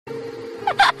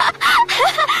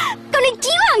Kau nak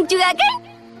jiwang juga kan?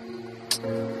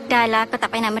 Dah lah, kau tak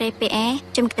payah nak merepek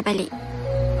Jom kita balik.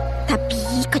 Tapi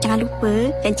kau jangan lupa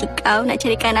janji kau nak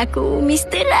carikan aku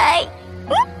Mr. Right.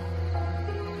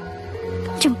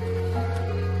 Jom.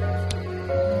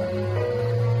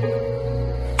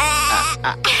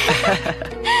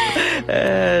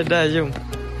 Dah, jom.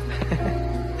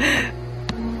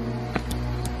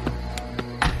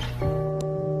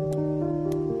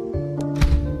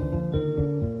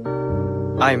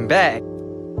 I'm back.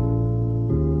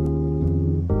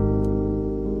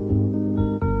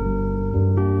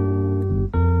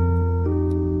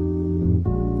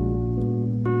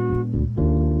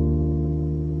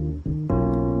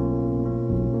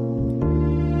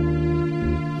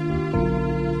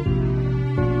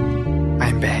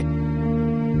 I'm back.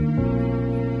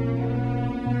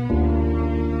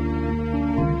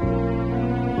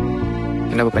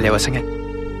 Kenapa paling awal sangat?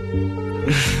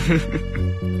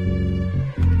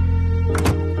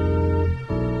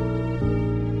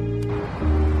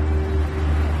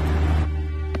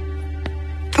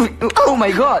 Oh my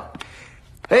god.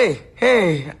 Hey,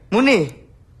 Muni.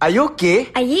 Are you okay?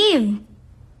 Ayim.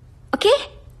 Okay?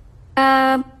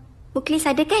 Muklis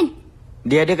ada kan?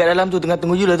 Dia ada kat dalam tu, tengah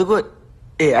tunggu you lah tu kot.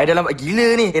 I dah lambat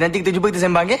gila ni. Nanti kita jumpa, kita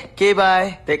sembang, okay? Okay,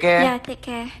 bye. Take care. Ya, take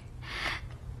care.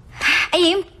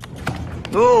 Ayim.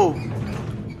 Oh.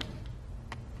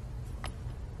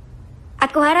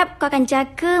 Aku harap kau akan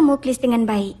jaga Muklis dengan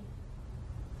baik.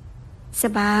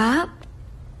 Sebab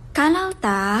kalau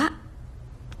tak,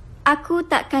 aku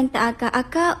takkan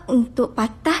teragak-agak untuk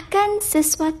patahkan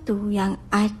sesuatu yang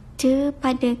ada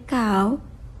pada kau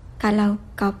kalau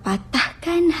kau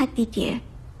patahkan hati dia.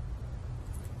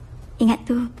 Ingat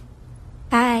tu.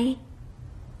 Bye.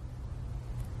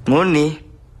 Muni.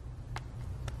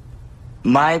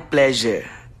 My pleasure.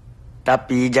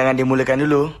 Tapi jangan dimulakan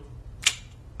dulu.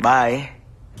 Bye.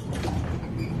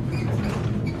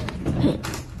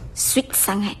 Sweet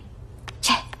sangat.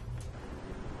 Ceh.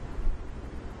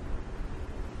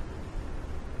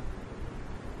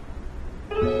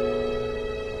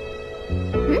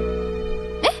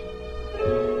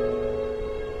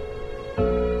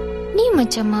 Ni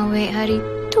macam awet hari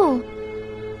tu.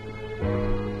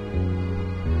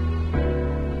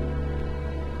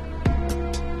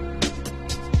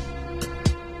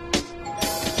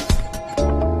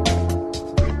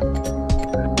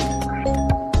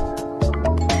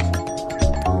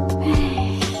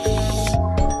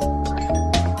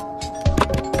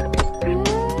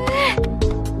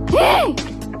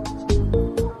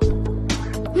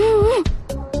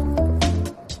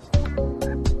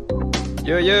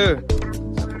 Ya.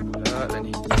 Pula lah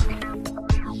ni.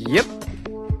 Yep.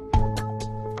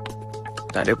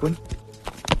 Tak ada pun.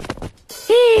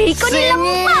 Hei, kau ni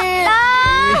lemah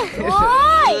lah.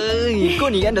 Oi.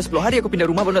 Kau ni kan dah 10 hari aku pindah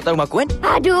rumah baru nak tahu rumah aku kan?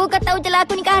 Aduh, kau tahu je lah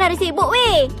aku ni kan hari sibuk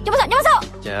weh. Jom masuk.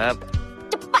 Sekejap.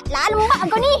 Cepatlah lemah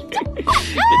kau ni.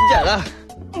 Kejap lah.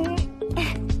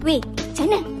 Weh, macam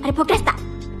mana? Ada progres tak?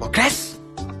 Progres?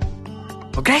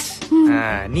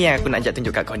 Ni yang aku nak ajak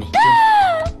tunjuk kat kau ni.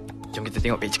 Jom kita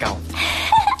tengok page kau.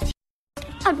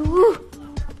 Aduh.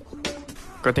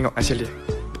 Kau tengok hasil dia.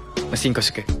 Mesti kau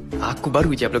suka. Aku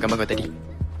baru je upload gambar kau tadi.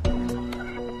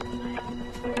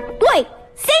 Woi,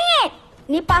 sengit!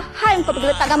 Ni pahal kau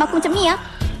pergi letak gambar aku macam ni ya.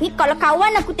 Ni kalau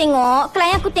kawan aku tengok,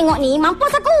 klien aku tengok ni,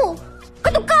 mampus aku.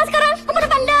 Kau tukar sekarang. Kau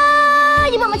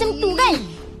pandai je buat macam tu kan?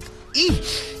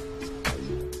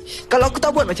 Kalau aku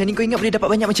tak buat macam ni, kau ingat boleh dapat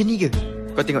banyak macam ni ke?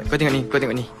 Kau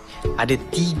tengok ni. Ada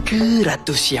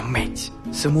 300 yang match.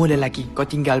 Semua lelaki. Kau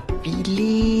tinggal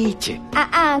pilih je.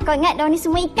 Kau ingat diorang ni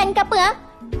semua ikan ke apa?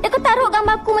 Dah kau taruh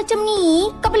gambar aku macam ni,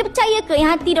 kau boleh percaya ke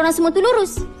yang hati diorang semua tu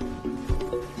lurus?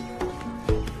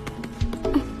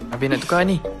 Habis nak tukar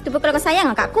ni. Tu pun kalau kau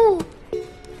sayang kat aku.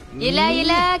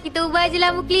 Yelah, kita ubah je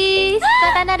lah Muklis.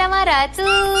 Kau Tana dah marah tu.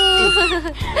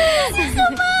 Thank you so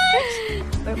much.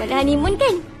 Baru balik honeymoon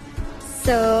kan?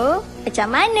 So, macam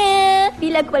mana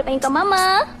bila aku balik panggil kau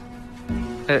Mama?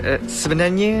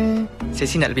 Sebenarnya saya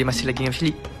sih nak lebih masa lagi dengan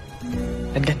Philip.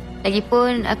 Kan?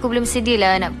 Lagipun aku belum sedia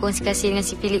lah nak berkongsi kasih dengan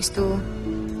si Philips tu.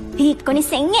 Kau ni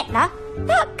sengit lah.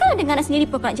 Takkan dengan anak sendiri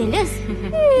pun kau nak jealous.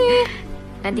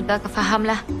 Nanti kau akan faham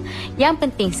lah. Yang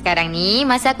penting sekarang ni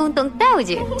masa aku untuk kau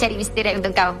je cari Mr. Right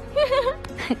untuk kau.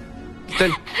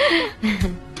 Betul.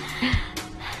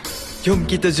 Jom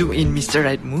kita zoom in Mr.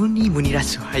 Right Munirah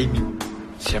Suhaimi.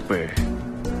 Siapa?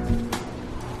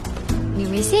 New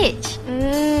message.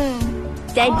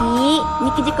 Jadi, ni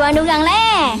kerja korang dorang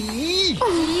lah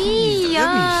Ya.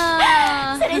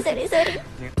 Sorry.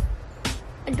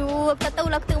 Aduh, aku tak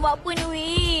tahulah aku tengok buat apa ni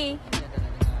weh.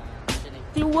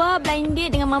 keluar blind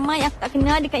date dengan mama yang aku tak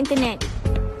kenal dekat internet.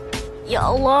 Ya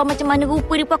Allah, macam mana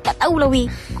rupa dia pun aku tak tahulah weh.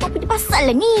 Kau apa dia pasal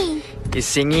lah ni?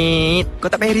 Sengit. Kau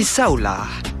tak payah risaulah.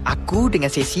 Aku dengan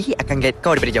Sesi akan guide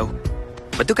kau daripada jauh.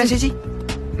 Betul kan, Sesi?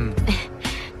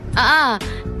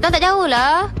 Kau tak jauh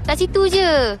lah. Kat situ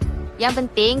je. Yang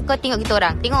penting kau tengok kita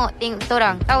orang. Tengok kita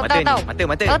orang. Tahu.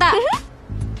 Mata. Tahu tak?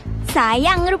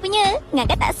 Sayang rupanya.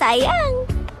 Ingatkan tak sayang.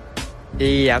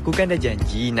 Aku kan dah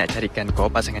janji nak carikan kau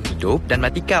pasangan hidup dan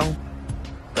mati kau.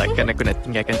 Takkan aku nak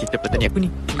tinggalkan cinta platonik aku ni.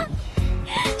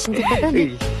 Cinta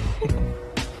platonik.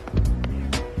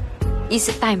 It's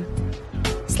time.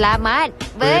 Selamat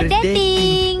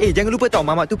berdating. Jangan lupa tau,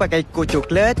 mamak tu pakai kot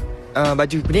coklat,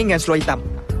 baju kuning dengan seluar hitam.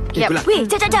 Okay, Yap. pula. Weh,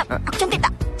 jap. Aku cantik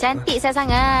tak? Cantik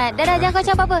sangat. Dah, jangan kau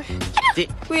cakap apa-apa. Cik.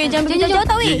 Weh, jangan pergi jauh-jauh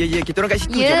tau weh. Ya, kita orang kat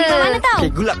situ. Ya. je. Kat mana tau? Okay,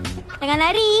 gulap. Jangan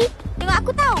lari. Tengok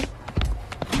aku tau.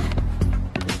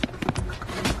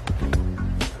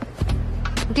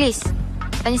 Glis,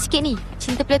 tanya sikit ni.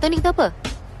 Cinta platonik tu apa?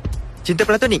 Cinta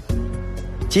platonik?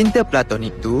 Cinta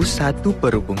platonik tu satu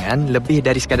perhubungan lebih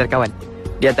dari sekadar kawan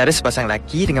di antara sepasang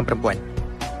lelaki dengan perempuan.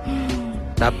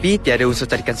 Tapi tiada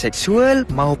unsur tarikan seksual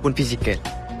maupun fizikal.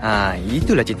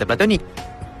 Itulah cinta platonik.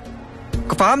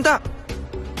 Kau faham tak?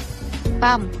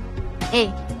 Faham.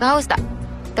 Kau haus tak?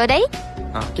 Kau dah air?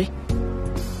 Okey.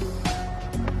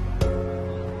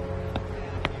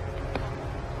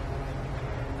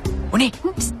 Muni.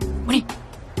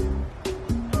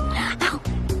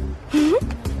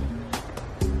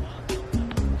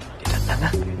 Dia datang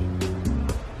lah.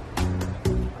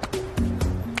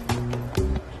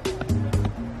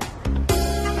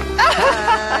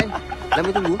 Hai. Lama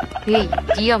tunggu. Hei,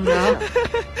 diamlah.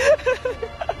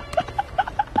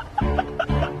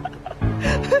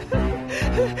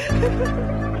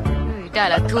 Dah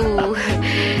lah tu.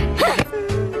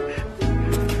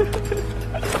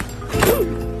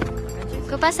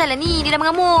 Kau pasal lah ni, dia dah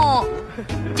mengamuk.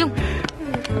 Jom.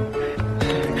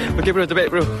 Okey bro, terbaik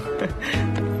bro.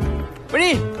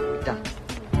 Muni. Dah.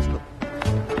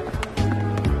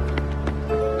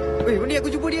 Weh, Muni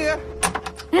aku jumpa dia.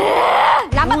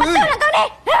 Lambat betul lah kau ni.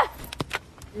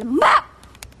 Lembab.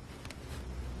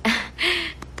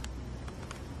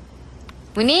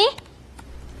 Muni?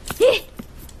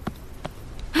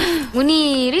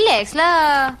 Muni, relax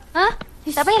lah.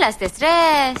 Tak payahlah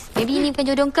stres. Maybe ini bukan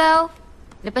jodoh kau.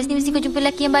 Lepas ni mesti kau jumpa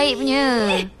lelaki yang baik punya.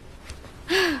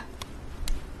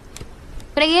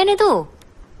 Kau nak pergi mana tu?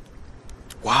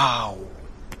 Wow.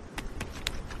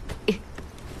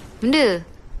 Benda?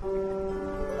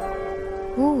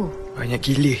 Banyak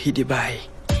gila hit dia baik.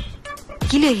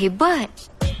 Gila hebat.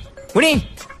 Muni.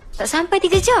 Tak sampai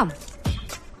 3 jam.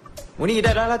 Muni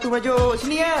dah lah tu maju.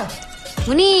 Sini lah.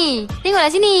 Muni,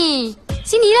 tengoklah sini.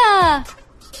 Sinilah.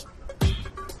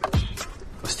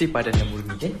 Pasti padan yang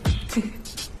murni kan?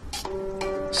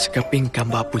 Sekeping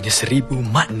gambar punya 1000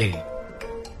 makna.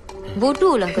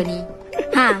 Bodohlah kau ni.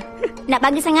 Nak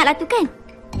bagi sangatlah tu kan?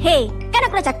 Hei, kan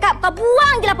aku dah cakap kau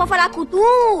buang je lah profil aku tu.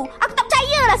 Aku tak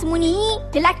percayalah semua ni.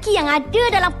 Lelaki yang ada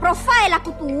dalam profil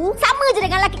aku tu sama je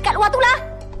dengan lelaki kat luar tu lah.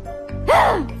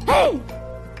 Hei.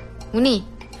 Muni,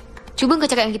 cuba kau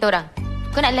cakap dengan kita orang.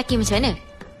 Kau nak lelaki macam mana?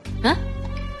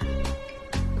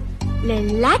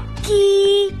 Lelaki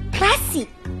klasik.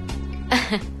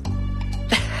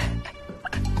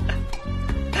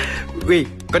 Weh,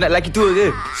 kau nak lelaki tua ke?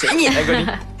 Sengit lah kau ni.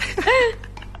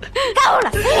 Kau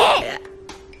lah sengit.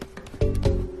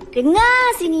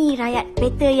 Dengar sini rakyat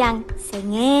Beta yang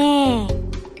sengit.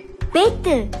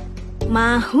 Beta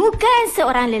mahukan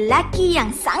seorang lelaki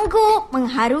yang sanggup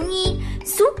mengharungi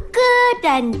suka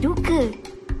dan duka.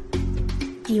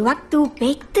 Di waktu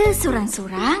Beta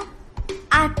sorang-sorang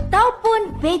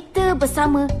ataupun Beta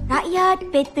bersama rakyat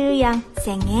Beta yang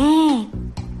sengit.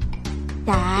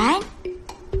 Dan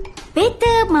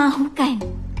Beta mahukan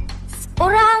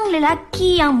seorang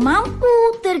lelaki yang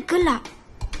mampu tergelak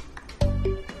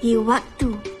di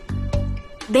waktu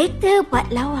Beta buat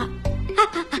lawak.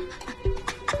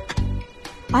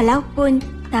 Walaupun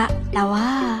tak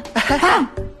lawak. Faham?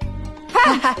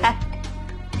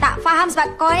 Tak faham sebab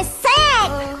kau ni set.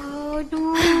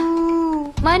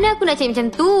 Aduh. Mana aku nak cari macam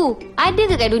tu? Ada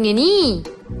ke kat dunia ni?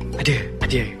 Ada.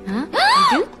 Ada?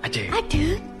 Ada?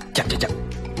 Jap.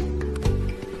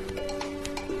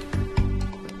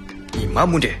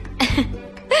 Imam muda.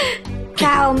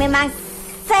 Kau memang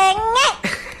sengit.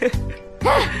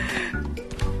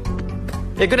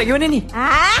 Kau nak pergi mana ni?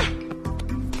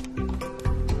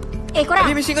 Korang.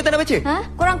 Habis mesin kau tak nak baca?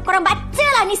 Korang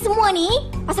bacalah ni semua ni.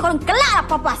 Pasal korang kelak lah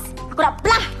puas-puas. Aku nak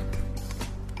belah.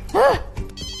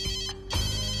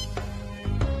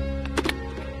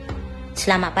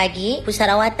 Selamat pagi.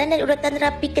 Pusat rawatan dan uratan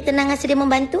terapi ketenangan sedia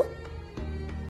membantu.